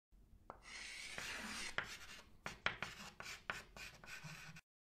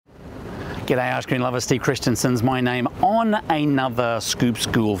G'day ice cream lovers, Steve Christensen's my name on another Scoop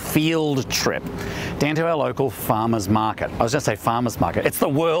School field trip down to our local farmers market. I was going to say farmers market, it's the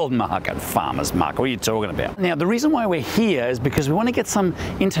world market farmers market. What are you talking about? Now the reason why we're here is because we want to get some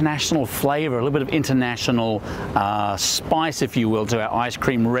international flavour, a little bit of international spice if you will to our ice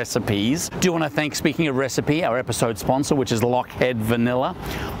cream recipes. Do want to thank, speaking of recipe, our episode sponsor which is Lockheed Vanilla.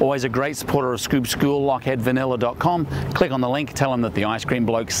 Always a great supporter of Scoop School, lockheedvanilla.com. Click on the link, tell them that the ice cream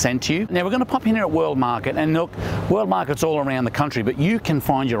bloke sent you. Now we're going to pop in here at World Market, and look, World Market's all around the country, but you can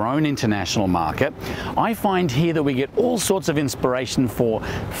find your own international market. I find here that we get all sorts of inspiration for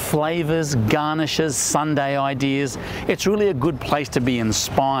flavours, garnishes, sundae ideas. It's really a good place to be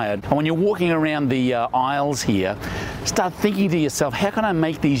inspired. And when you're walking around the aisles here, start thinking to yourself, how can I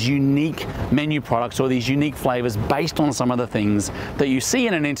make these unique menu products or these unique flavours based on some of the things that you see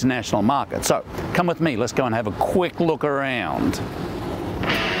in an international market? So come with me, let's go and have a quick look around.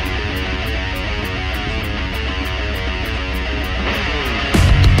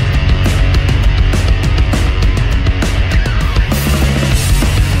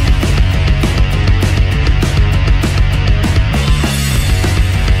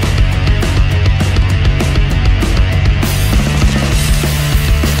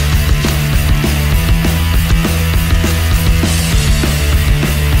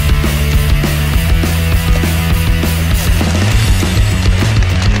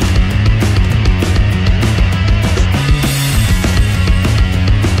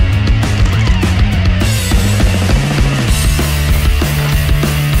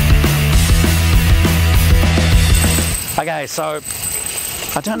 Okay, so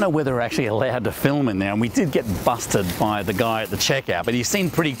I don't know whether we're actually allowed to film in there, and we did get busted by the guy at the checkout, but he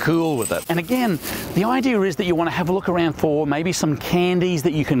seemed pretty cool with it. And again, the idea is that you want to have a look around for maybe some candies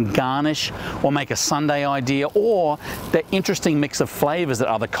that you can garnish or make a sundae idea, or the interesting mix of flavors that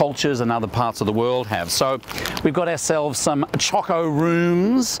other cultures and other parts of the world have. So we've got ourselves some Choco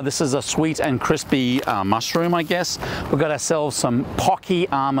Rooms. This is a sweet and crispy mushroom, I guess. We've got ourselves some Pocky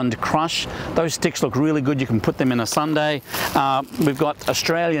Almond Crush. Those sticks look really good. You can put them in a sundae. We've got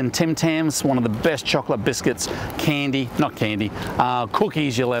Australian Tim Tams, one of the best chocolate biscuits, cookies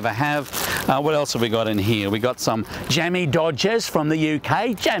you'll ever have. What else have we got in here? We got some Jammy Dodgers from the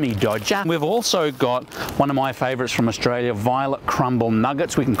UK, Jammy Dodger. We've also got one of my favourites from Australia, Violet Crumble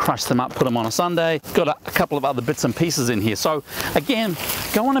Nuggets. We can crush them up, put them on a sundae. Got a couple of other bits and pieces in here. So again,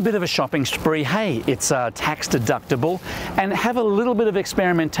 go on a bit of a shopping spree. Hey, it's tax deductible, and have a little bit of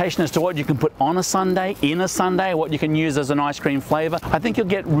experimentation as to what you can put on a sundae, in a sundae, what you can use as an ice cream flavour. I think you'll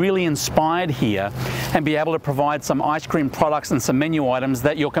get really inspired here and be able to provide some ice cream products and some menu items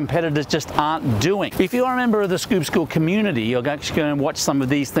that your competitors just aren't doing. If you're a member of the Scoop School community, you're actually going to watch some of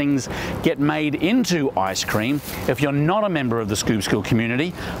these things get made into ice cream. If you're not a member of the Scoop School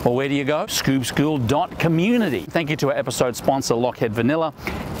community, well, where do you go? scoopschool.community. Thank you to our episode sponsor, Lockheed Vanilla.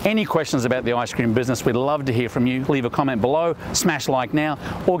 Any questions about the ice cream business, we'd love to hear from you. Leave a comment below, smash like now,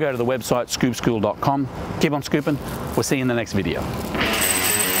 or go to the website scoopschool.com. Keep on scooping. We'll see you in the next video.